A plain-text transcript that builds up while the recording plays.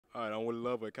All right, I'm Willie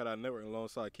Love with CatEye Network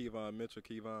alongside Keavon Mitchell.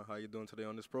 Keavon, how you doing today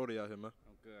on this pro day out here, man?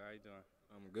 I'm good. How you doing?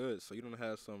 I'm good. So you done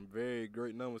had some very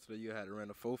great numbers today. You had ran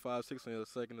a 4.56 on your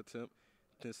second attempt,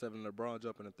 10.7 in the broad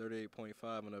jump, and a 38.5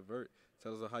 on the vert.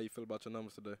 Tell us how you feel about your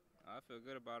numbers today. I feel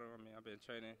good about them. I mean, I've been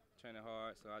training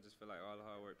hard, so I just feel like all the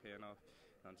hard work paying off.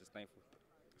 And I'm just thankful.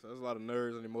 So there's a lot of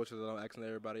nerves and emotions that I'm asking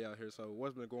everybody out here. So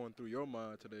what's been going through your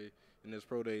mind today in this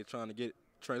pro day, trying to get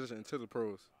transition into the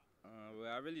pros? Well,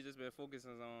 I really just been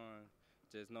focusing on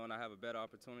just knowing I have a better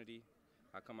opportunity.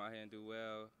 I come out here and do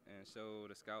well and show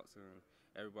the scouts and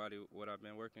everybody what I've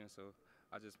been working. So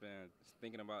I just been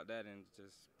thinking about that and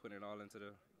just putting it all into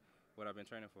what I've been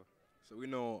training for. So we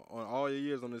know on all your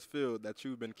years on this field that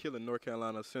you've been killing North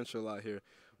Carolina Central out here.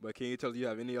 But can you tell us, you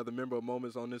have any other memorable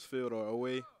moments on this field or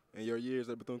away in your years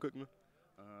at Bethune-Cookman?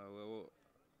 Well,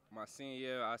 my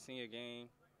senior game,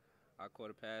 I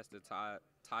caught a pass to tie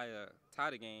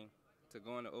the game to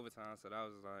go into overtime. So that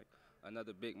was like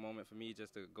another big moment for me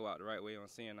just to go out the right way on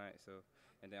senior night. So,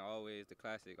 and then always the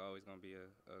classic, always gonna be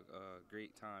a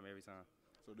great time every time.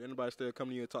 So did anybody still come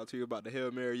to you and talk to you about the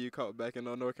Hail Mary you caught back in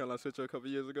North Carolina Central a couple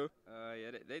years ago?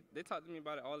 Yeah, they talk to me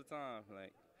about it all the time.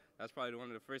 Like that's probably one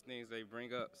of the first things they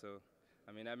bring up. So,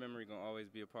 I mean that memory gonna always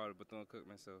be a part of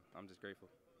Bethune-Cookman. So I'm just grateful.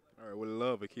 All right, Willie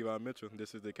Love with Keavon Mitchell.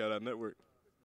 This is the CatEye Network.